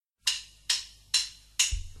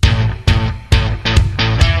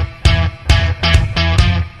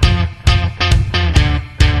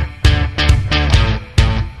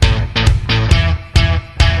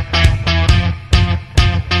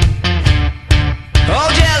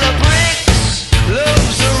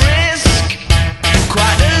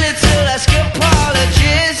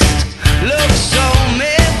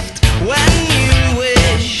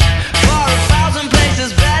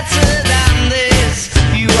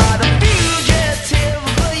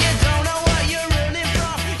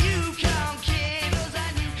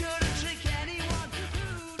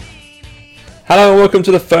Hello and welcome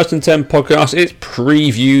to the First and 10 podcast. It's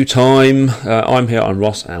preview time. I'm here, I'm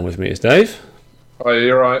Ross, and with me is Dave. Oh,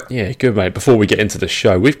 you're right. Yeah, good mate. Before we get into the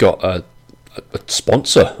show, we've got a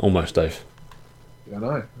sponsor almost, Dave. I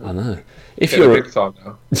know. I know. If Getting you're a big time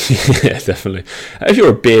now. yeah, definitely. If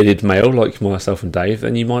you're a bearded male like myself and Dave,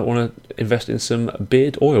 then you might want to invest in some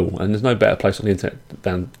beard oil. And there's no better place on the internet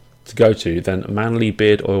than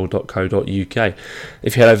manlybeardoil.co.uk.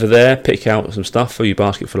 If you head over there, pick out some stuff, fill your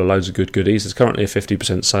basket full of loads of good goodies. There's currently a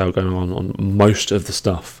 50% sale going on most of the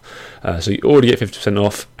stuff. So you already get 50%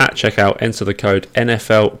 off at checkout. Enter the code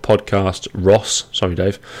NFL Podcast Ross. Sorry,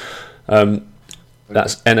 Dave. That's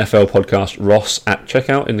NFL Podcast Ross at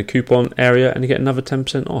checkout in the coupon area, and you get another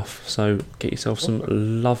 10% off. So get yourself some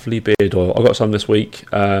lovely beard oil. I got some this week.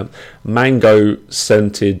 Mango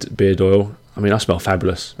scented beard oil. I mean, I smell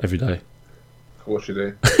fabulous every day. Of course you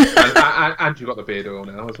do. and you've got the beard oil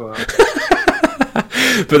now as well.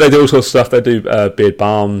 But they do all sorts of stuff. They do beard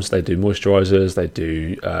balms, they do moisturisers, they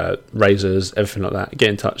do razors, everything like that. Get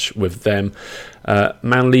in touch with them.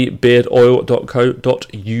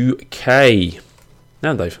 manlybeardoil.co.uk.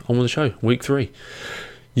 Now, Dave, on with the show. Week 3.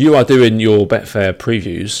 You are doing your Betfair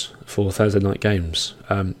previews for Thursday night games.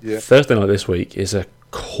 Yeah. Thursday night this week is a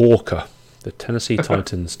corker. The Tennessee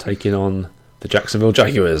Titans taking on the Jacksonville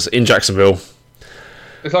Jaguars in Jacksonville.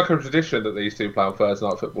 It's like a tradition that these two play on Thursday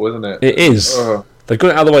night football, isn't it? It is. They've got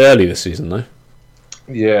it out of the way early this season, though.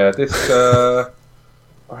 Yeah, this... not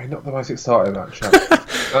the most exciting match.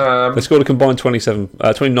 They scored a combined 29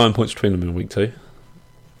 points between them in week 2.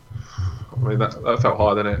 I mean, that felt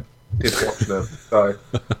hard, didn't it? Did watch them. So,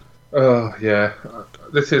 yeah.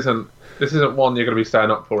 This isn't one you're going to be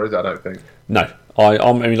staying up for, is it? I don't think. No. I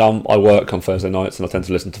work on Thursday nights and I tend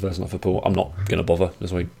to listen to Thursday night football. I'm not going to bother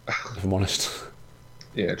this week, if I'm honest.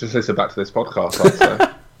 Yeah, just listen back to this podcast, I'd say.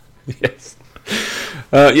 Yes.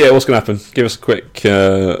 What's going to happen? Give us quick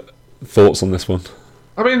thoughts on this one.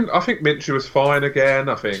 I mean, I think Minshew was fine again.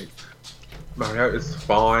 I think Mariota's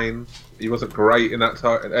fine. He wasn't great in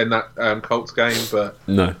that Colts game, but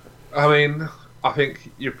No. I mean, I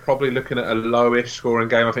think you're probably looking at a lowish scoring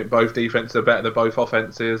game. I think both defenses are better than both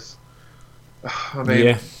offenses. I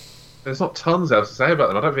mean, There's not tons else to say about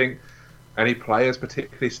them. I don't think any players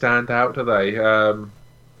particularly stand out, do they? Not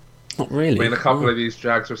really. I mean, a couple of these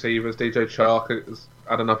Jags receivers, DJ Chark has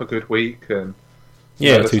had another good week, and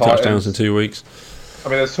 2 touchdowns in 2 weeks. I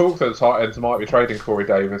mean, there's talk that the Titans might be trading Corey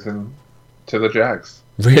Davis to the Jags.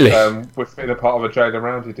 Really? With being a part of a Jalen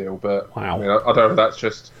Ramsey deal, but wow. I mean, I don't know if that's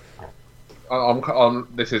just.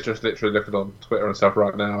 This is just literally looking on Twitter and stuff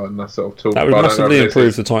right now, and that's sort of talk. That would massively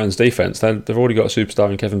improve the Titans' defense. They've already got a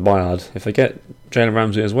superstar in Kevin Byard. If they get Jalen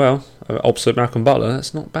Ramsey as well, opposite Malcolm Butler,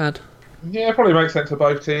 that's not bad. Yeah, it probably makes sense for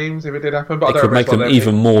both teams if it did happen. But it could make them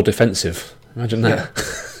even more defensive. Imagine that. Yeah.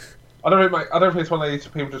 I don't think it's one of these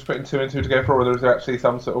people just putting 2 and 2 together, or whether there's actually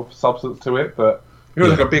some sort of substance to it. But it was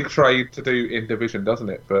like a big trade to do in division, doesn't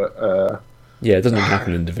it? But yeah, it doesn't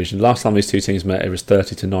happen in division. Last time these two teams met, it was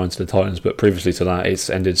 30-9 to the Titans, but previously to that, it's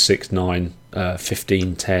ended 6-9,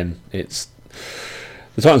 15-10. It's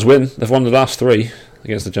the Titans win. They've won the last 3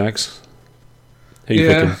 against the Jags. Who are you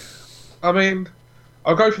picking? I mean,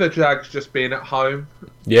 I'll go for the Jags just being at home.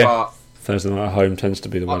 Yeah, but Thursday night at home tends to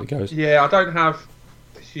be the way it goes. Yeah, I don't have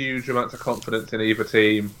huge amounts of confidence in either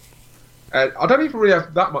team. I don't even really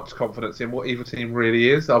have that much confidence in what either team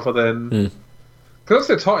really is, other than because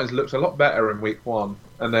the Titans looked a lot better in week 1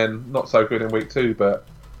 and then not so good in week 2. But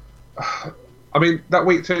I mean, that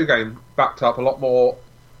week 2 game backed up a lot more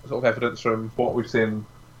sort of evidence from what we've seen,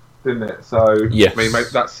 didn't it? So yes. I mean,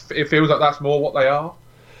 it feels like that's more what they are.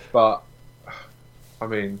 But I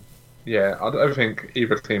mean, yeah, I don't think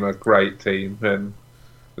either team are a great team, and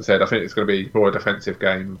as I said, I think it's going to be more a defensive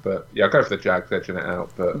game. But yeah, I'll go for the Jags edging it out.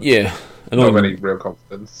 But yeah, not any real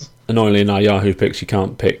confidence. Annoyingly, in our Yahoo picks, you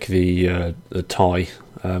can't pick the tie,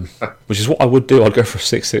 which is what I would do. I'd go for a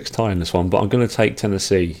 6-6 tie in this one, but I'm going to take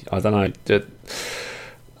Tennessee. I don't know.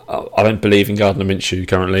 I don't believe in Gardner Minshew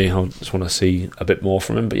currently. I just want to see a bit more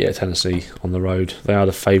from him. But yeah, Tennessee on the road. They are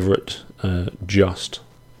the favourite, just.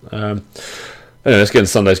 Anyway, let's get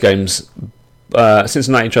into Sunday's games.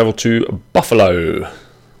 Cincinnati travel to Buffalo.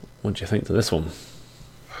 What do you think to this one?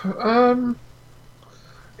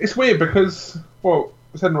 It's weird because, well,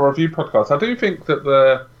 I said in a review podcast, I do think that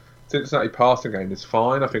the Cincinnati passing game is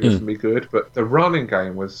fine. I think it's going to be good, but the running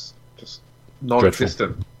game was just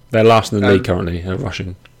non-existent. Dreadful. They're last in the league currently,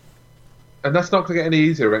 rushing. And that's not going to get any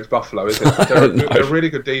easier against Buffalo, is it? They're a really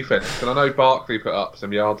good defense, and I know Barkley put up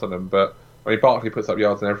some yards on them, but I mean, Barkley puts up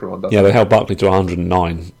yards on everyone, doesn't he? Yeah, they held Barkley to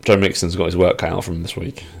 109. Joe Mixon's got his work cut out from him this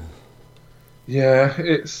week. Yeah,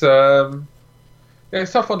 it's Yeah,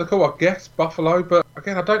 it's tough one to call. I guess Buffalo, but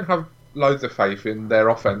again, I don't have loads of faith in their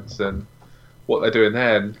offense and what they're doing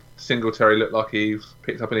there. And Singletary looked like he's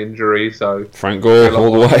picked up an injury, so Frank Gore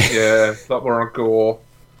all the way. Yeah, a lot more on Gore.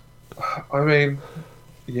 I mean,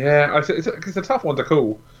 yeah, it's a tough one to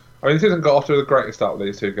call. I mean, this hasn't got off to the greatest start with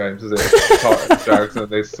these two games, is it? Titans, Jags, and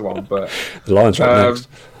this one, but the Lions right next.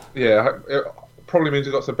 Yeah, it probably means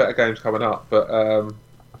we've got some better games coming up, but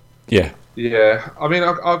yeah. I mean,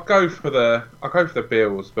 I'll go for the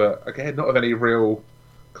Bills, but again, not with any real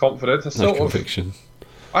confidence. No conviction.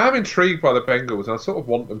 I am intrigued by the Bengals, and I sort of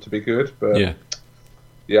want them to be good, but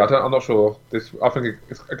yeah, I'm not sure. I think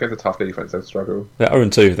it's against a tough defense. They've struggled. They're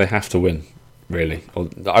 0-2. They have to win, really. Or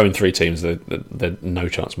the 0-3 teams, they're no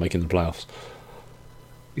chance of making the playoffs.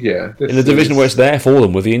 Yeah, in the division where it's there for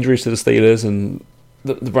them, with the injuries to the Steelers and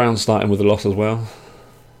the Browns starting with a loss as well.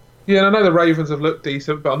 Yeah, and I know the Ravens have looked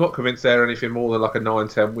decent, but I'm not convinced they're anything more than like a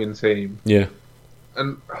 9-10 win team. Yeah.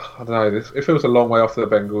 And I don't know, it feels a long way off the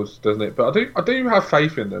Bengals, doesn't it? But I do have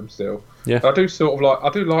faith in them still. Yeah. I do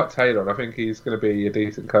like Taylor, and I think he's going to be a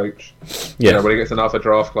decent coach. Yeah. You know, when he gets another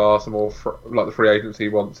draft class and more like the free agency he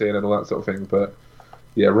wants in and all that sort of thing. But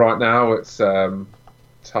yeah, right now it's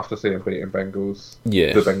tough to see him beating Bengals.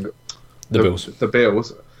 Yeah. The Bills. The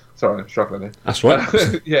Bills. Sorry, I'm struggling here. That's right.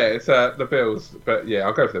 Yeah, it's the Bills. But yeah,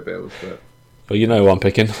 I'll go for the Bills. But well, you know who I'm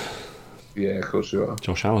picking. Yeah, of course you are.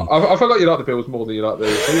 Josh Allen. I feel like you like the Bills more than you like the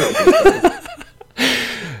Seahawks.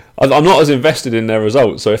 I'm not as invested in their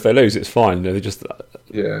results, so if they lose, it's fine. They just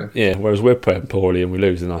yeah. Whereas we're playing poorly and we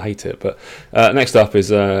lose, then I hate it. But next up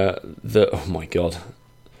is oh my god,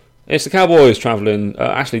 it's the Cowboys travelling.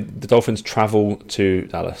 Actually, the Dolphins travel to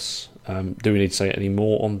Dallas. Do we need to say any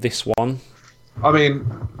more on this one? I mean,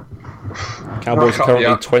 Cowboys are currently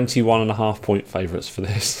 21.5-point favourites for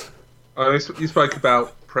this. You spoke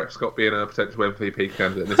about Prescott being a potential MVP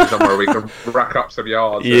candidate. This is somewhere we can rack up some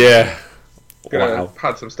yards. Yeah. Gonna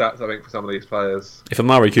pad some stats, I think, for some of these players. If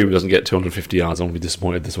Amari Cooper doesn't get 250 yards, I'm going to be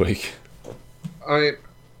disappointed this week. I mean,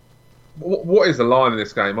 what is the line in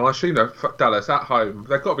this game? I assume that Dallas at home,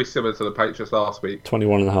 they've got to be similar to the Patriots last week.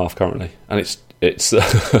 21.5 currently, and it's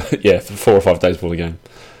for 4 or 5 days before the game.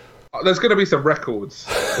 There's going to be some records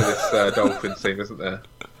for this Dolphins team, isn't there?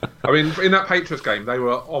 I mean, in that Patriots game, they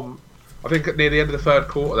were on. I think near the end of the third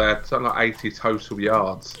quarter, they had something like 80 total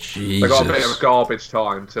yards. Jesus. They got a bit of garbage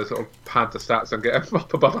time to sort of pad the stats and get them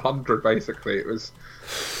up above 100, basically. It was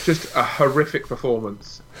just a horrific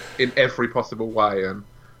performance in every possible way. And,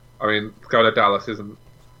 I mean, going to Dallas isn't...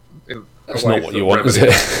 That's not what you want, is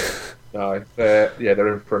it? No, they're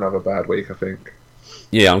in for another bad week, I think.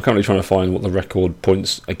 Yeah, I'm currently trying to find what the record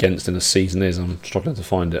points against in a season is. I'm struggling to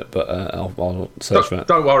find it, but I'll search for it.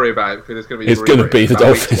 Don't worry about it, because it's going to be. It's going to be the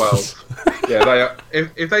Dolphins. Yeah, they are,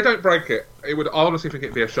 if they don't break it, I honestly think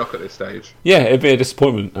it'd be a shock at this stage. Yeah, it'd be a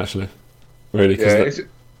disappointment, actually. Really, because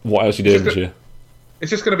what else are you doing this year? It's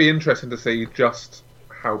just going to be interesting to see just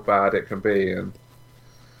how bad it can be, and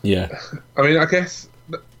yeah, I mean, I guess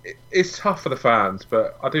it's tough for the fans,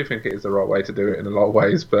 but I do think it is the right way to do it in a lot of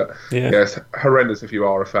ways. But yeah, it's horrendous if you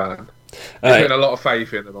are a fan. You're putting a lot of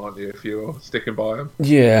faith in them, aren't you, if you're sticking by them?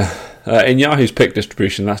 Yeah. In Yahoo's pick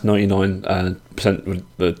distribution, that's 99% with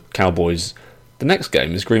the Cowboys. The next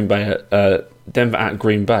game is Green Bay Denver at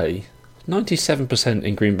Green Bay. 97%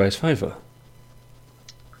 in Green Bay's favour.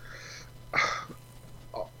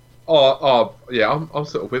 Yeah, I'm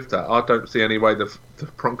sort of with that. I don't see any way the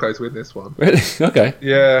Broncos win this one. Really? Okay.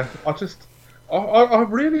 Yeah, I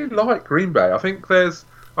really like Green Bay. I think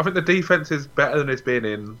the defense is better than it's been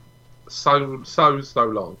in so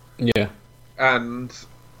long. Yeah. And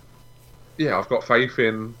yeah, I've got faith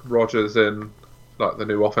in Rodgers and like the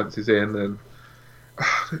new offense is in, and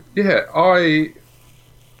I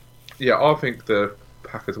think the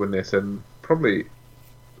Packers win this, and probably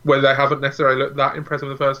where they haven't necessarily looked that impressive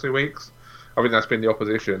in the first 2 weeks. I think that's been the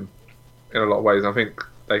opposition in a lot of ways. I think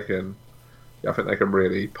they can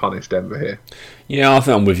really punish Denver here. Yeah, I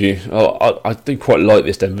think I'm with you. I do quite like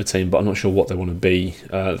this Denver team, but I'm not sure what they want to be.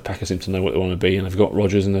 The Packers seem to know what they want to be, and they've got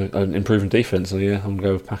Rodgers and an improving defense. So yeah, I'm going to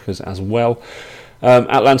go with Packers as well.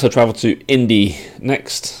 Atlanta travel to Indy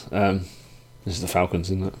next. This is the Falcons,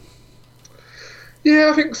 isn't it? Yeah,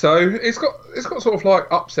 I think so. It's got sort of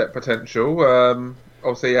like upset potential.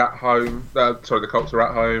 Obviously at home. The Colts are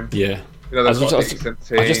at home. Yeah. You know, I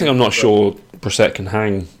just think I'm not sure Brissett can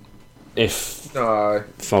hang if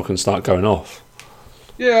Falcons start going off.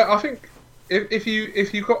 Yeah, I think if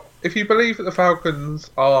you believe that the Falcons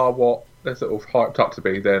are what they're sort of hyped up to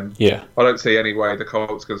be, then yeah, I don't see any way the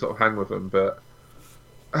Colts can sort of hang with them. But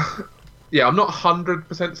yeah, I'm not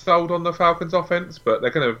 100% sold on the Falcons' offense, but they're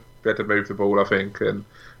going to be able to move the ball, I think. And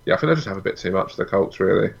yeah, I think they just have a bit too much of the Colts,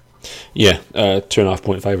 really. Yeah, 2.5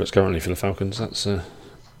 point favourites currently for the Falcons. That's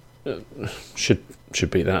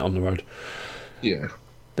should beat that on the road. Yeah.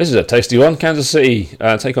 This is a tasty one. Kansas City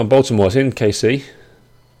take on Baltimore. It's in KC.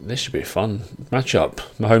 This should be a fun matchup.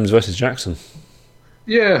 Mahomes versus Jackson.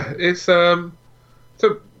 Yeah, it's so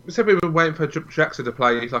we said we've been waiting for Jackson to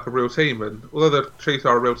play like a real team, and although the Chiefs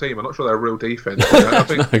are a real team, I'm not sure they're a real defense. I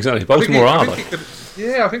think, no, exactly. Baltimore are.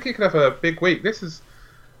 I think he could have a big week.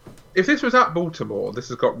 If this was at Baltimore, this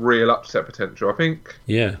has got real upset potential. I think.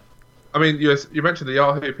 Yeah. I mean, you mentioned the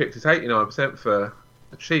Yahoo pick is 89% for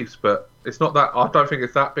the Chiefs, but it's not that. I don't think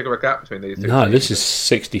it's that big of a gap between these two. No, teams. this is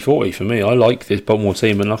 60-40 for me. I like this Baltimore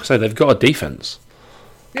team, and like I say, they've got a defense.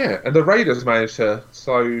 Yeah, and the Raiders managed to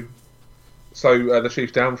slow the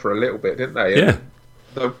Chiefs down for a little bit, didn't they? And yeah.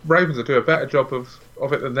 The Ravens will do a better job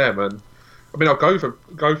of it than them, and I mean, I'll go for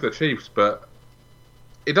the Chiefs, but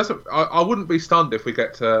it doesn't. I wouldn't be stunned if we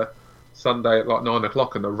get to Sunday at like 9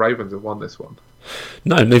 o'clock and the Ravens have won this one.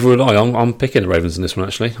 No, neither would I. I'm picking the Ravens in this one,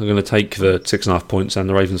 actually. I'm going to take the 6.5 points and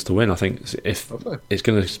the Ravens to win. I think if it's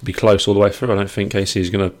going to be close all the way through, I don't think KC is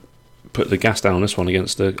going to put the gas down on this one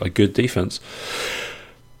against a good defense.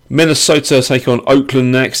 Minnesota take on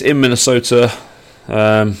Oakland next in Minnesota.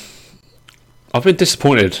 I've been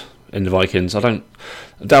disappointed in the Vikings.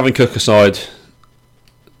 Dalvin Cook aside,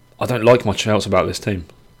 I don't like much else about this team.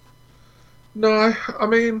 No, I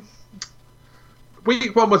mean,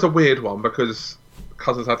 week one was a weird one because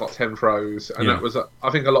Cousins had like 10 throws, and that was, I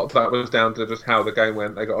think a lot of that was down to just how the game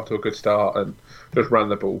went. They got off to a good start and just ran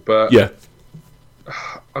the ball. But yeah,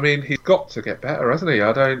 I mean, he's got to get better, hasn't he?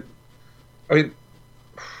 I mean,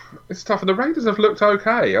 it's tough, and the Raiders have looked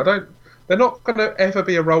okay. They're not going to ever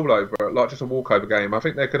be a rollover, like just a walkover game. I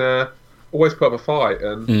think they're going to always put up a fight.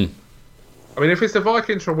 And I mean, if it's the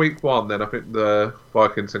Vikings from week one, then I think the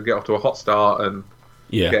Vikings can get off to a hot start and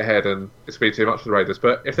get ahead, and it's been too much for the Raiders.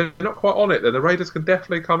 But if they're not quite on it, then the Raiders can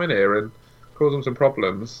definitely come in here and cause them some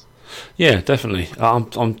problems. Yeah, definitely. I'm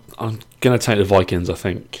going to take the Vikings, I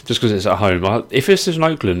think, just because it's at home. If this is in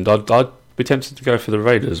Oakland, I'd be tempted to go for the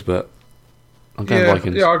Raiders, but I'm going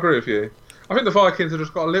Vikings. Yeah, I agree with you. I think the Vikings have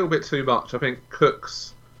just got a little bit too much. I think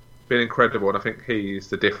Cook's been incredible, and I think he's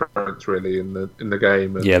the difference really in the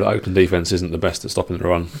game. And yeah, the Oakland defense isn't the best at stopping the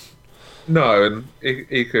run. No, and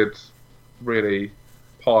he could really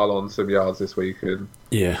pile on some yards this week. And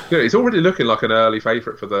he's already looking like an early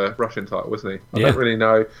favourite for the rushing title, isn't he? I don't really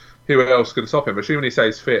know who else can stop him. Assuming he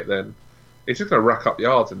stays fit, then he's just going to rack up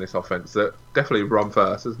yards in this offense. That definitely run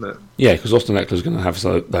first, isn't it? Yeah, because Austin Eckler's going to have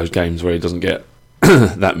those games where he doesn't get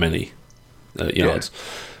that many yards.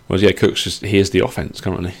 Whereas Cook's he is the offense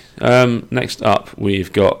currently. Next up,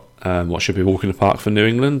 we've got what should be a walk in the park for New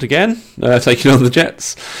England again, taking on the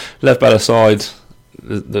Jets. Lev Bell aside,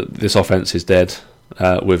 this offense is dead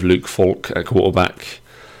with Luke Falk at quarterback.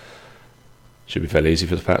 Should be fairly easy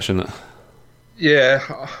for the Pats, shouldn't it? Yeah,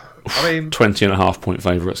 I mean 20.5 point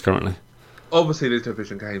favourites currently. Obviously, these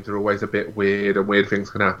division games are always a bit weird, and weird things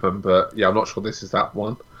can happen. But yeah, I'm not sure this is that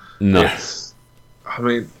one. No, I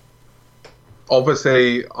mean,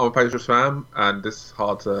 obviously, I'm a Patriots fan, and it's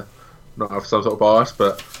hard to not have some sort of bias,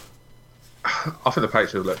 but I think the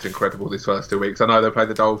Patriots have looked incredible these first 2 weeks. I know they played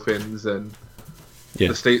the Dolphins and the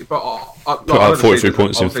Steelers, but put out 43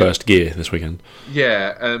 points in first gear this weekend.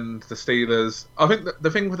 Yeah, and the Steelers. I think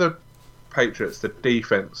the thing with the Patriots, the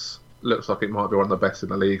defense looks like it might be one of the best in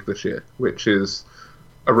the league this year, which is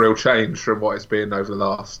a real change from what it's been over the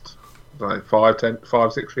last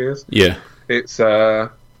 5, 6 years. Yeah, it's the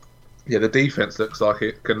defense looks like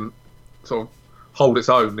it can sort of hold its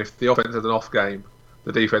own. If the offense has an off game,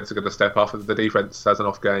 the defense is going to step up. If the defense has an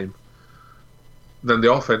off game, then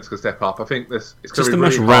the offense can step up. I think it's just the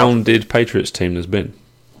most rounded Patriots team there's been,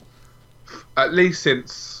 at least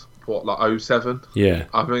since 2007. Yeah,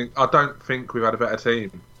 I mean, I don't think we've had a better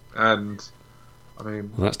team, and I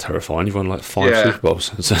mean, well, that's terrifying. You've won like 5 Super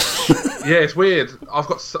Bowls. Yeah, it's weird. I've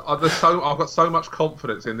got so much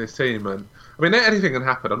confidence in this team, and I mean, anything can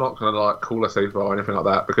happen. I'm not going to call a Super Bowl or anything like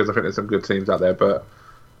that because I think there's some good teams out there, but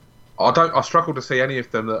I struggle to see any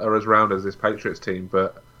of them that are as round as this Patriots team.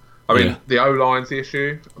 But I mean, the O-line's the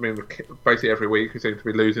issue. I mean, basically every week we seem to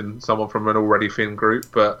be losing someone from an already thin group.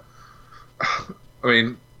 But I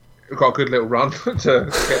mean, we've got a good little run to get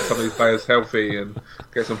some of these players healthy and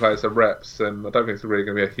get some players some reps. And I don't think it's really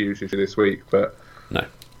going to be a huge issue this week. But no,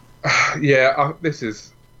 this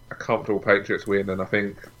is a comfortable Patriots win, and I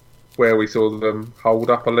think where we saw them hold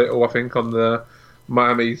up a little, I think, on the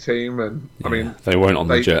Miami team, and I mean they weren't on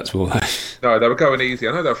the Jets, will they? No, they were going easy.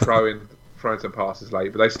 I know they were throwing some passes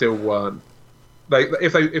late, but they still weren't.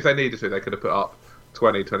 If they needed to, they could have put up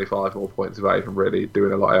 20, 25 more points without even really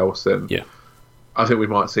doing a lot else. And Yeah. I think we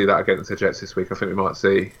might see that against the Jets this week. I think we might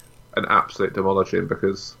see an absolute demolishing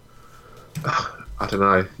because I don't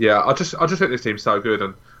know. Yeah, I just think this team's so good,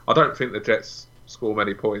 and I don't think the Jets score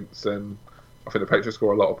many points, and I think the Patriots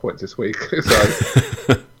score a lot of points this week.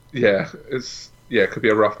 So it could be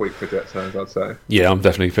a rough week for Jets fans, I'd say. Yeah, I'm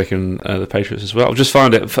definitely picking the Patriots as well. I've just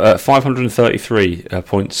found it 533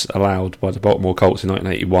 points allowed by the Baltimore Colts in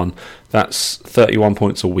 1981. That's 31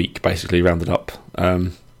 points a week, basically rounded up.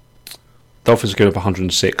 Dolphins are good up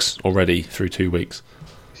 106 already through 2 weeks.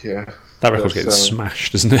 Yeah, that record's getting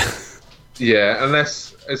smashed, isn't it? Yeah,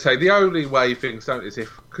 unless I say the only way things don't is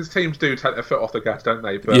because teams do take their foot off the gas, don't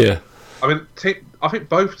they? But yeah. I mean, I think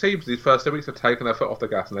both teams these first 2 weeks have taken their foot off the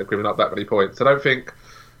gas and they've given up that many points. I think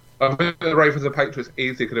the Ravens and Patriots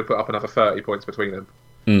easily could have put up another 30 points between them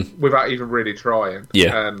without even really trying.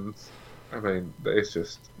 Yeah. And I mean, it's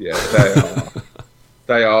just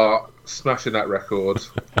they are smashing that record.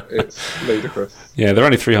 It's ludicrous. Yeah, they're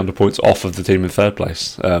only 300 points off of the team in third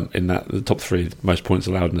place in the top 3 most points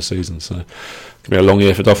allowed in the season. So it could be a long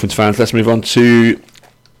year for Dolphins fans. Let's move on to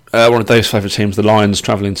one of Dave's favourite teams, the Lions,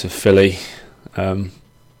 travelling to Philly. I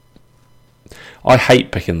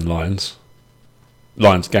hate picking the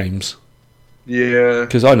Lions games. Yeah.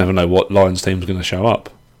 Because I never know what Lions team's going to show up.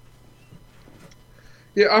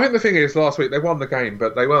 Yeah, I think the thing is, last week they won the game,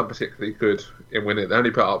 but they weren't particularly good in winning. They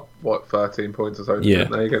only put up, 13 points or so,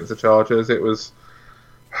 didn't they, against the Chargers? It was...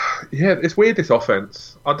 Yeah, it's weird, this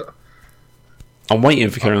offence. I'm waiting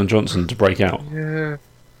for Kerryon Johnson to break out. Yeah.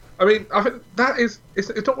 I mean, I think that is... It's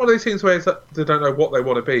not one of these teams where they don't know what they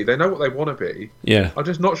want to be. They know what they want to be. Yeah. I'm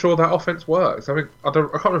just not sure that offence works. I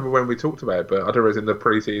can't remember when we talked about it, but I don't know if it was in the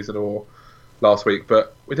pre-season or last week,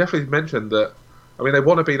 but we definitely mentioned that. I mean, they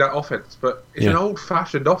want to be that offence, but it's an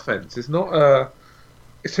old-fashioned offence. It's not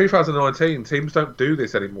it's 2019. Teams don't do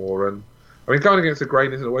this anymore. And I mean, going against the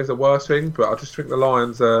grain isn't always the worst thing, but I just think the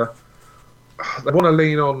Lions they want to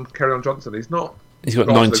lean on Kerryon Johnson. He's got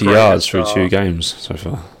 90 yards through 2 games so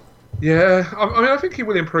far. Yeah, I mean, I think he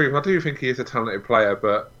will improve. I do think he is a talented player,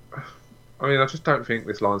 but I mean, I just don't think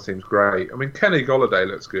this Lions team's great. I mean, Kenny Golladay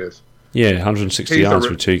looks good. Yeah, 160 yards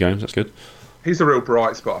through 2 games. That's good. He's a real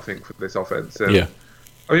bright spot, I think, for this offence. Yeah.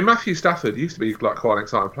 I mean, Matthew Stafford used to be like quite an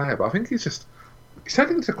exciting player, but I think he's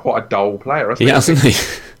turned into quite a dull player, hasn't he? Hasn't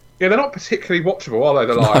he? Yeah, they're not particularly watchable, are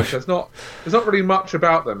they? The Lions. No. There's not really much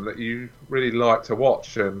about them that you really like to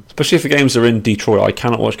watch, and especially if the games are in Detroit. I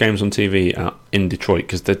cannot watch games on TV in Detroit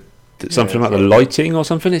because something about the lighting or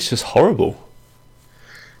something. It's just horrible.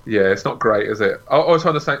 Yeah, it's not great, is it? I always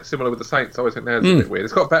find the similar with the Saints. I always think theirs is a bit weird.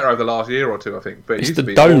 It's got better over the last year or two, I think. But it's the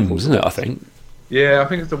dome, isn't it? I think. Yeah, I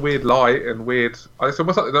think it's the weird light and weird. It's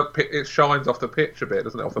almost like it shines off the pitch a bit,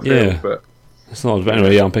 doesn't it, off the field? But it's not. But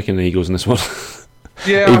anyway, I'm picking the Eagles in this one.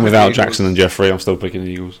 Yeah, even without Jackson and Jeffrey, I'm still picking the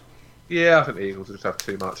Eagles. Yeah, I think the Eagles just have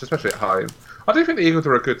too much, especially at home. I do think the Eagles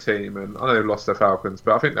are a good team, and I know they've lost their Falcons,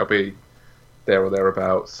 but I think they'll be there or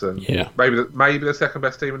thereabouts. And maybe the second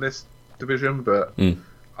best team in this division, but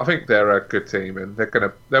I think they're a good team, and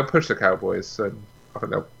they'll push the Cowboys, and I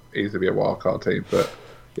think they'll easily be a wild card team, but.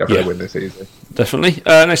 Yeah, they'll win this easily. Definitely.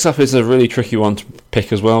 Next up is a really tricky one to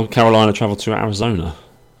pick as well. Carolina travel to Arizona.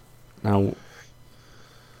 Now,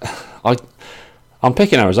 I'm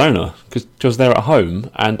picking Arizona because they're at home,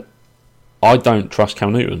 and I don't trust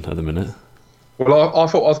Cam Newton at the minute. Well, I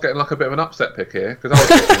thought I was getting like a bit of an upset pick here because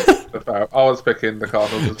I was picking the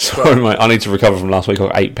Cardinals. Sorry, mate. I need to recover from last week. I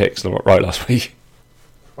got 8 picks right last week.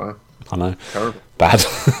 Wow. I know. Terrible. Bad.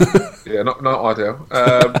 Yeah, not ideal.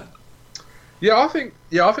 I think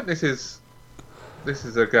this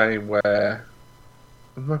is a game where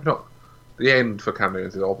maybe not the end for Cam Newton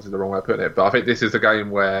is obviously the wrong way of putting it, but I think this is a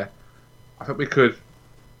game where I think we could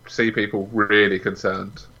see people really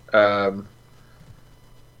concerned. I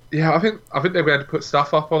think they'll be able to put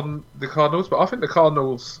stuff up on the Cardinals, but I think the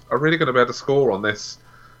Cardinals are really going to be able to score on this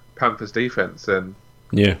Panthers defense, and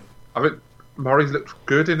I think Murray's looked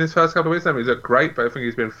good in his first couple of weeks. I mean, he's looked great, but I think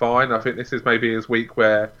he's been fine. I think this is maybe his week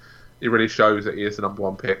where he really shows that he is the number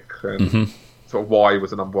 1 pick and sort of why he was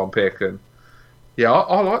the number 1 pick. And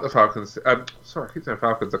I like the Falcons. Sorry, I keep saying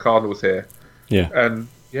Falcons. The Cardinals here. Yeah. And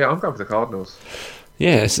I'm going for the Cardinals.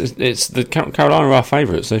 Yeah, it's the Carolina are our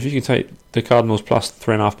favourites. So if you can take the Cardinals plus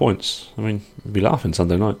 3.5 points, I mean, we'd be laughing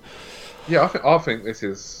Sunday night. Yeah, I think this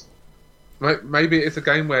is maybe it's a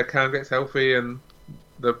game where Cam gets healthy and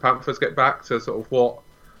the Panthers get back to sort of what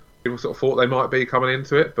people sort of thought they might be coming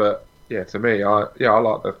into it, but. Yeah, to me, I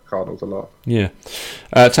like the Cardinals a lot. Yeah.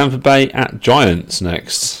 Tampa Bay at Giants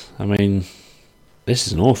next. I mean, this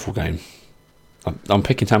is an awful game. I'm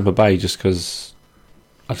picking Tampa Bay just because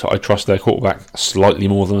I trust their quarterback slightly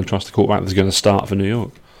more than I trust the quarterback that's going to start for New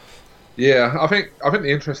York. Yeah, I think the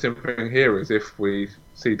interesting thing here is if we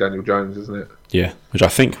see Daniel Jones, isn't it? Yeah, which I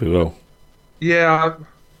think we will. Yeah,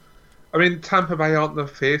 I mean Tampa Bay aren't the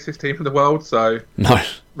fiercest team in the world, so No.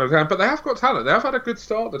 But they have got talent. They have had a good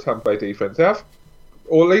start, the Tampa Bay defense. They have,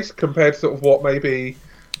 or at least compared to sort of what maybe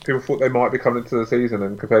people thought they might be coming into the season,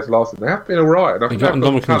 and compared to last season, they have been all right. They got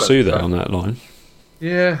Ndamukong Suh there on that line.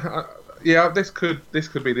 Yeah, this could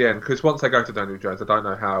be the end, because once they go to Daniel Jones, I don't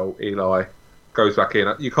know how Eli goes back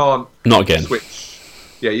in. You can't not again switch.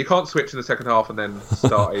 Yeah, you can't switch in the second half and then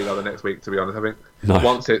start Eli the next week. To be honest, I think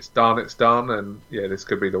once it's done, and yeah, this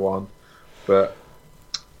could be the one. But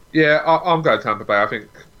yeah, I'm going Tampa Bay. I think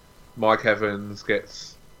Mike Evans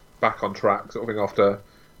gets back on track, sort of thing. After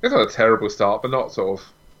it's not a terrible start, but not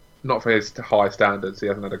for his high standards. He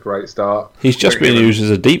hasn't had a great start. He's just being used as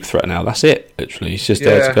a deep threat now. That's it. Literally, he's just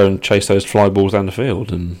there to go and chase those fly balls down the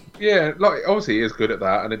field. And yeah, like obviously he is good at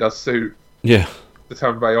that, and it does suit the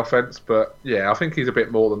Tampa Bay offense. But yeah, I think he's a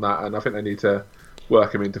bit more than that, and I think they need to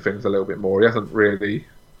work him into things a little bit more. He hasn't really.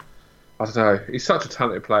 I don't know. He's such a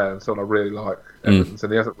talented player, and someone I really like Evans,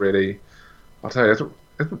 and he hasn't really. I tell you,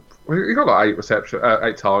 he got like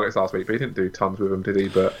 8 targets last week, but he didn't do tons with them, did he?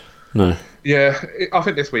 But no. Yeah, I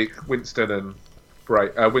think this week Winston and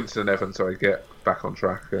Evans, get back on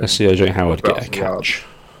track. Let's see OJ Howard get a catch.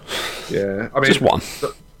 Yeah, I mean, just one.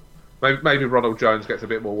 Maybe Ronald Jones gets a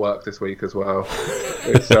bit more work this week as well.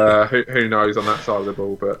 It's who knows on that side of the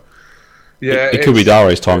ball, but yeah, it could be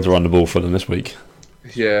Dare's time to run the ball for them this week.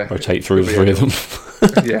 Yeah, rotate through the three of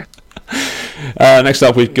them. Yeah. Next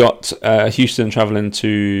up, we've got Houston travelling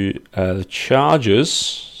to the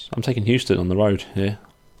Chargers. I'm taking Houston on the road here.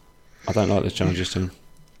 I don't like this Chargers team.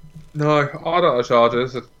 No, I don't like the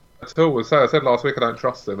Chargers at all. I said last week I don't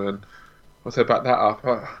trust them, and I said back that up.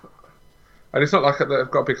 And it's not like they've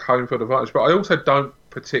got a big home field advantage, but I also don't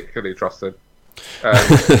particularly trust them.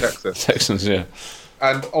 Texans, yeah.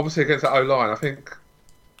 And obviously against that O-line, I think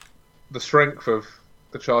the strength of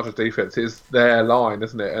the Chargers defense is their line,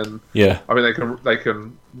 isn't it? And yeah, I mean they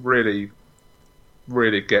can really,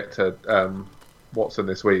 really get to Watson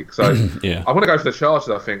this week. So yeah, I want to go for the Chargers.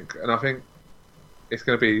 I think it's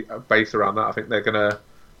going to be based around that. I think it's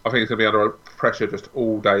going to be under pressure just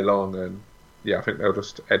all day long, and yeah, I think they'll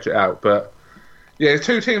just edge it out. But yeah,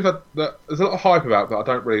 two teams that there's a lot of hype about, but I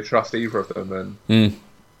don't really trust either of them. And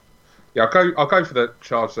yeah, I'll go for the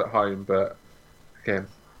Chargers at home, but again,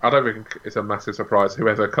 I don't think it's a massive surprise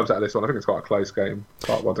whoever comes out of this one. I think it's quite a close game.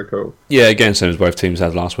 Quite one to call. Yeah, again, same as both teams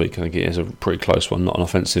had last week. I think it is a pretty close one, not an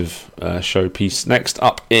offensive showpiece. Next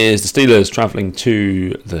up is the Steelers travelling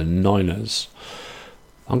to the Niners.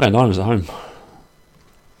 I'm going Niners at home.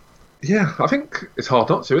 Yeah, I think it's hard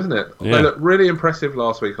not to, isn't it? Yeah. They looked really impressive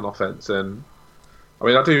last week on offense, and I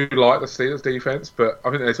mean, I do like the Steelers' defense, but I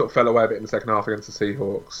think they sort of fell away a bit in the second half against the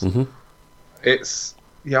Seahawks. Mm-hmm.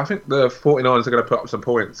 I think the 49ers are going to put up some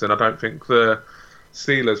points, and I don't think the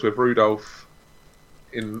Steelers with Rudolph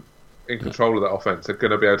in control of that offense are going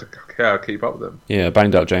to be able to keep up with them. Yeah,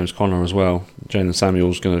 banged out James Conner as well. Jalen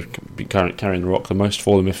Samuel's going to be carrying the rock the most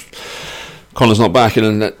for them if Connor's not back, and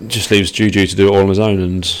then that just leaves Juju to do it all on his own,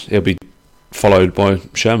 and he'll be followed by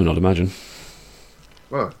Sherman, I'd imagine.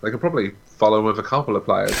 Well, they could probably follow him with a couple of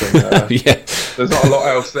players. And, yeah. There's not a lot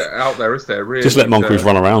else out there, is there? Really, just let Moncrief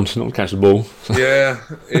run around, not catch the ball. Yeah,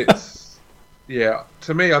 it's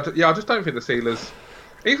to me, I just don't think the Steelers,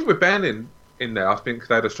 even with Ben in there, I think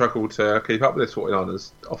they'd have struggled to keep up with this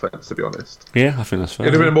 49ers offense, to be honest. Yeah, I think that's fair.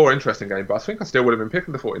 It'd have been a more interesting game, but I think I still would have been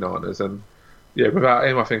picking the 49ers, and yeah, without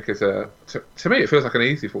him, I think it's to me it feels like an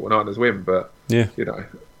easy 49ers win, but yeah,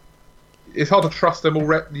 it's hard to trust them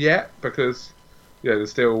already yet, because there's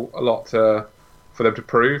still a lot for them to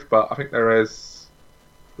prove, but I think there is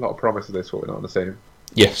a lot of promise of this 49ers team.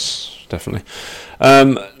 Yes, definitely.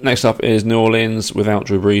 Next up is New Orleans without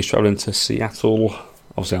Drew Brees travelling to Seattle.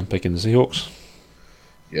 Obviously, I'm picking the Seahawks.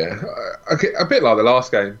 Yeah, a bit like the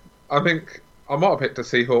last game. I think I might have picked the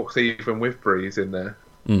Seahawks even with Brees in there.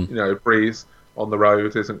 Brees on the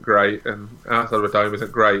road isn't great, and outside of a dome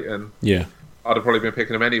isn't great, and yeah, I'd have probably been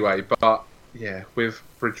picking them anyway. But yeah, with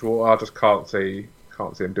Bridgewater, I just can't see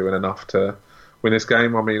him doing enough to win this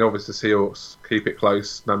game. I mean, obviously the Seahawks keep it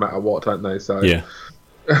close no matter what, don't they? So yeah,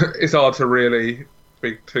 it's hard to really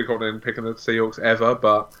be too confident in picking the Seahawks ever.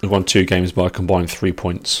 But we've won 2 games by a combined 3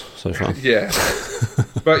 points so far. Yeah,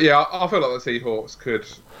 but yeah, I feel like the Seahawks could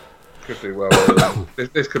do well.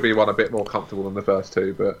 This could be one a bit more comfortable than the first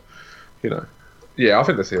 2, but yeah, I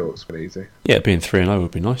think the Seahawks been easy. Yeah, being 3-0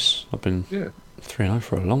 would be nice. I've been 3-0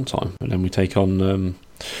 for a long time, and then we take on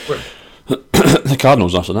The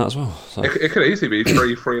Cardinals after that as well. So. It could easily be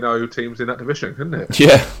 3-3-0 teams in that division, couldn't it?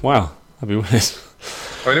 Yeah, wow. That'd be weird.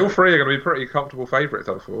 I mean, all three are going to be pretty comfortable favourites,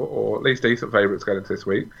 I thought, or at least decent favourites going into this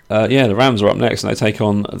week. Yeah, the Rams are up next, and they take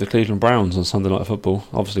on the Cleveland Browns on Sunday Night Football.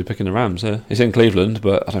 Obviously picking the Rams, yeah. It's in Cleveland,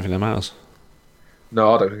 but I don't think that matters.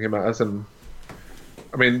 No, I don't think it matters. And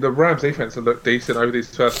I mean, the Rams' defense have looked decent over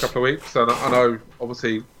these first couple of weeks. And I know,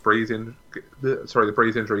 obviously, the Breeze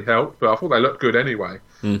injury helped, but I thought they looked good anyway.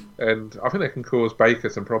 And I think they can cause Baker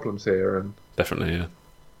some problems here. And definitely, yeah.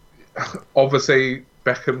 Obviously,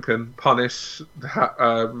 Beckham can punish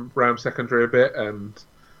the Rams secondary a bit, and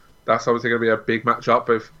that's obviously going to be a big matchup.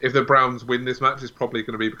 If the Browns win this match, it's probably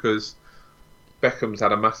going to be because Beckham's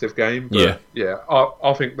had a massive game. But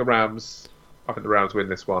I think the Rams win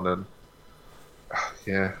this one, and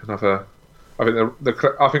another.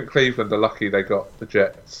 I think Cleveland are lucky they got the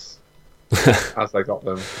Jets as they got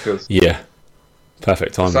them because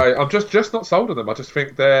perfect timing. So I'm just not sold on them. I just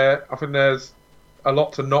think I think there's a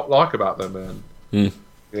lot to not like about them, and I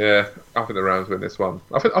think the Rams win this one.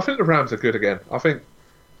 I think the Rams are good again. I think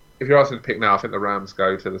if you're asking to pick now, I think the Rams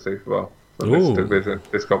go to the Super Bowl from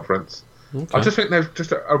this conference. Okay. I just think they're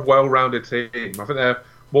just a well-rounded team. I think they're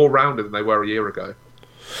more rounded than they were a year ago.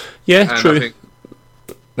 Yeah, and true. I think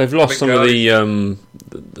they've lost some of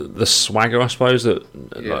the swagger, I suppose, that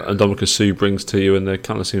Ndamukong Suh brings to you, and they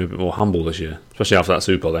kind of seem a bit more humble this year. Especially after that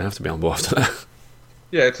Super Bowl, they have to be humble after that.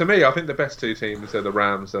 Yeah, to me, I think the best two teams are the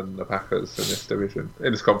Rams and the Packers in this division,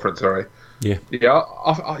 in this conference. Sorry. Yeah. It's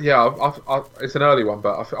an early one,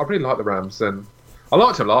 but I really like the Rams, and I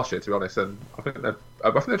liked them last year, to be honest. And I think they're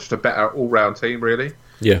just a better all-round team, really.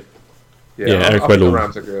 Yeah. Eric I think the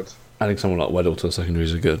Rams are good. Adding someone like Weddle to the secondary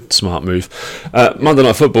is a good, smart move. Monday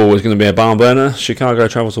Night Football is going to be a barn burner. Chicago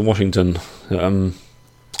travels to Washington. I'm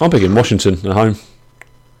picking Washington at home.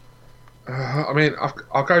 I mean,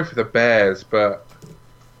 I'll go for the Bears, but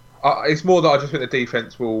it's more that I just think the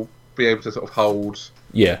defense will be able to sort of hold.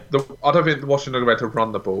 Yeah. I don't think Washington are going to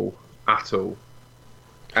run the ball at all,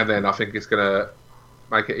 and then I think it's going to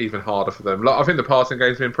make it even harder for them. I think the passing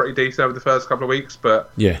game's been pretty decent over the first couple of weeks,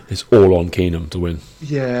 but it's all on Keenum to win.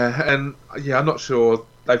 I'm not sure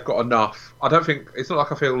they've got enough. I don't think it's not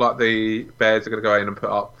like I feel like the Bears are going to go in and put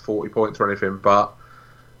up 40 points or anything, but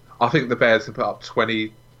I think the Bears can put up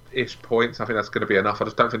 20-ish points. I think that's going to be enough. I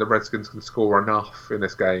just don't think the Redskins can score enough in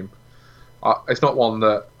this game. It's not one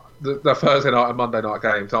that the Thursday night and Monday night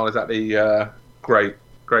games aren't exactly great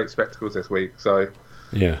spectacles this week. So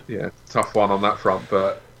tough one on that front.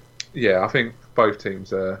 But I think both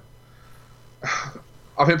teams are.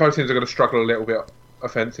 I think both teams are going to struggle a little bit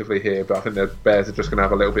offensively here, but I think the Bears are just going to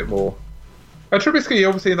have a little bit more. And Trubisky,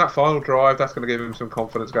 obviously, in that final drive, that's going to give him some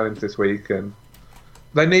confidence going into this week, and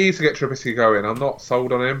they need to get Trubisky going. I'm not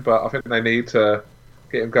sold on him, but I think they need to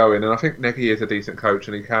get him going, and I think Nagy is a decent coach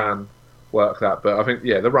and he can work that. But I think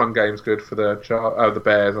the run game's good for the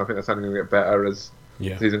Bears, and I think that's only going to get better as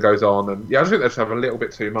the season goes on. And I just think they just have a little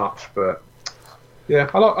bit too much. But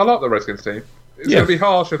I like the Redskins team. It's going to be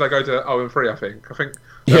harsh if they go to 0-3. I think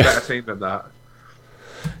they're a better team than that.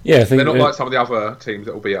 Yeah, I think they're not like some of the other teams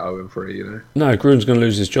that will be at 0-3. You know. No, Gruden's going to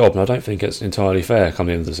lose his job, and I don't think it's entirely fair come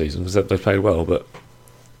the end of the season because they've played well, but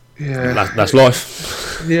that's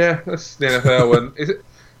life. Yeah, that's the NFL. And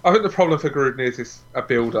I think the problem for Gruden is a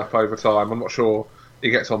build-up over time. I'm not sure he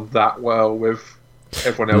gets on that well with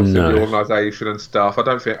everyone else in the organisation and stuff. I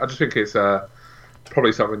just think it's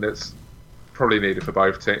probably something that's probably needed for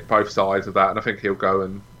both sides of that, and I think he'll go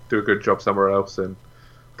and do a good job somewhere else, and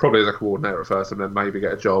probably as a coordinator at first, and then maybe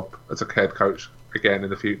get a job as a head coach again in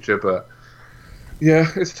the future. But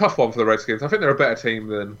it's a tough one for the Redskins. I think they're a better team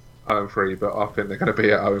than 0-3, but I think they're going to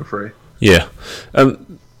be at 0-3. Yeah.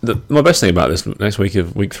 My best thing about this next week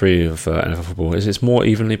of week 3 of NFL football is it's more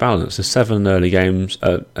evenly balanced. There's 7 early games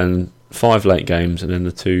and 5 late games, and then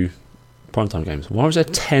the 2 primetime games. Why was there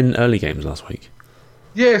 10 early games last week?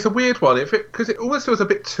 Yeah, it's a weird one because it almost feels a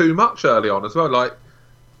bit too much early on as well. Like,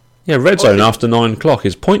 Red Zone after 9 o'clock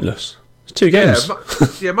is pointless. It's 2 games.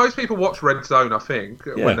 Most people watch Red Zone, I think,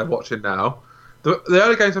 when they're watching now. The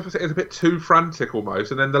early games is a bit too frantic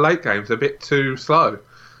almost, and then the late games are a bit too slow.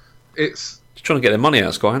 It's just trying to get their money out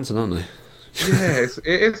of Scott Hanson, aren't they?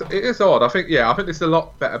 it is odd. I think this is a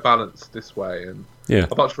lot better balanced this way, and I'm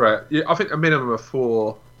much for it. I think a minimum of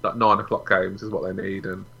 4 9 o'clock games is what they need,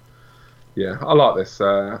 and I like this.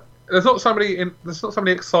 There's not so many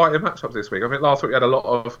exciting matchups this week. I think last week we had a lot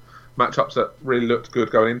of matchups that really looked good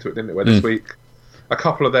going into it, didn't it? Where this week, a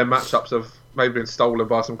couple of their matchups have maybe been stolen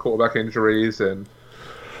by some quarterback injuries, and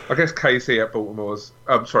I guess KC at Baltimore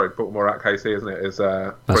at KC, isn't it? Is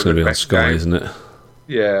that's going to be on Sky, isn't it?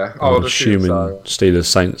 Yeah, I would assume so. Steelers,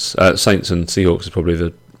 Saints and Seahawks is probably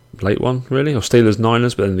the late one, really, or Steelers,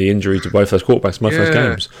 Niners, but then the injury to both those quarterbacks in both those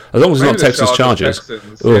games. As long as it's not Texas Chargers.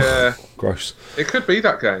 Yeah, gross. It could be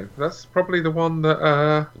that game. That's probably the one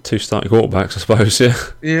that. 2 starting quarterbacks, I suppose. Yeah.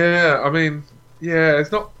 Yeah, I mean,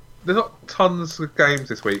 there's not tons of games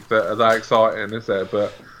this week that are that exciting, is there?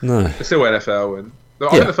 But no, it's still NFL, and I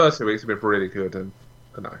think the first 2 weeks have been really good, and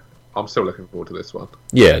I know I'm still looking forward to this one.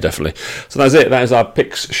 Yeah, definitely. So that's it. That is our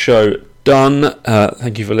picks show done.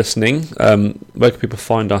 Thank you for listening. Where can people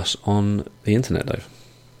find us on the internet, Dave?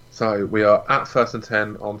 So we are at First and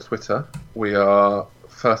 10 on Twitter. We are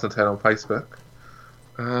First and 10 on Facebook.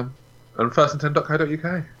 And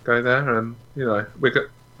firstand10.co.uk. Go there, and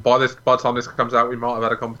by the time this comes out, we might have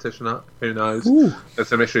had a competition up. Who knows? Ooh. There's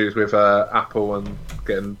some issues with Apple and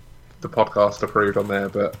getting the podcast approved on there,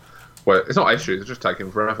 but it's not issues. It's just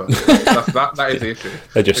taking forever. that is the issue.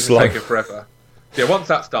 They're just slow. Taking forever. Yeah, once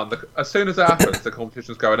that's done, as soon as that happens, the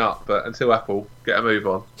competition's going up. But until Apple get a move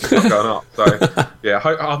on, it's not going up. So yeah,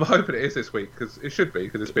 I'm hoping it is this week, because it should be,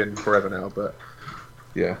 because it's been forever now. But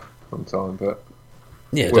yeah, some time. But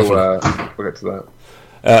yeah, we'll get to that.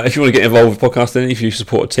 If you want to get involved with podcasting, if you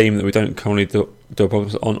support a team that we don't currently do a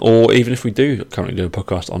podcast on, or even if we do currently do a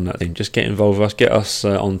podcast on that team, just get involved with us. Get us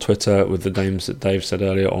on Twitter with the names that Dave said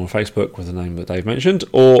earlier, on Facebook with the name that Dave mentioned,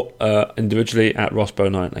 or individually at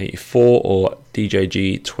Rossbo984 or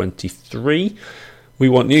DJG23. We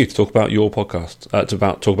want you to talk about your podcast,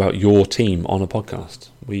 talk about your team on a podcast.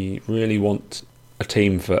 We really want a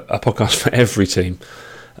podcast for every team.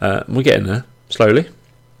 We're getting there slowly,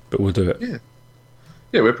 but we'll do it. Yeah,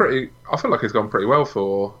 I feel like it's gone pretty well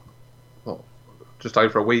for just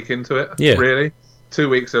over a week into it. Yeah. Really. 2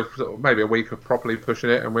 weeks of maybe a week of properly pushing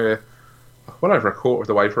it, and we're well over a quarter of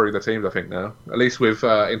the way through the teams, I think, now. At least with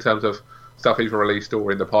in terms of stuff either released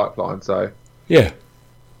or in the pipeline. So yeah,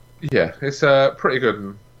 it's pretty good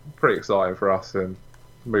and pretty exciting for us, and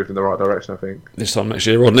moved in the right direction, I think. This time next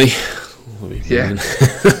year, Rodney. Yeah.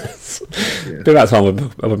 It's been about time. I've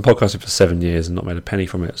been podcasting for 7 years and not made a penny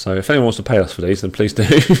from it. So if anyone wants to pay us for these, then please do.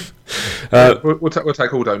 We'll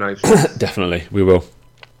take all donations. Definitely, we will.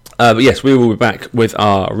 But yes, we will be back with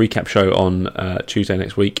our recap show on Tuesday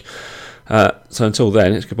next week. So until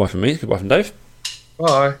then, it's goodbye from me. It's goodbye from Dave.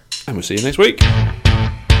 Bye. And we'll see you next week.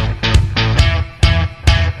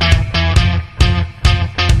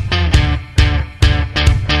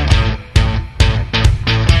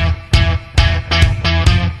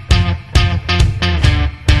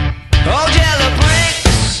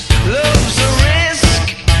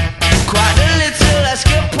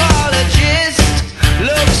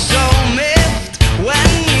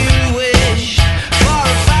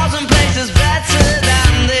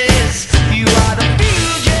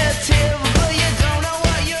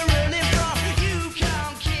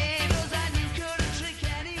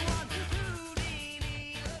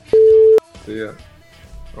 Yeah.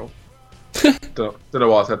 Oh. Don't know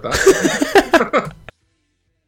why I said that.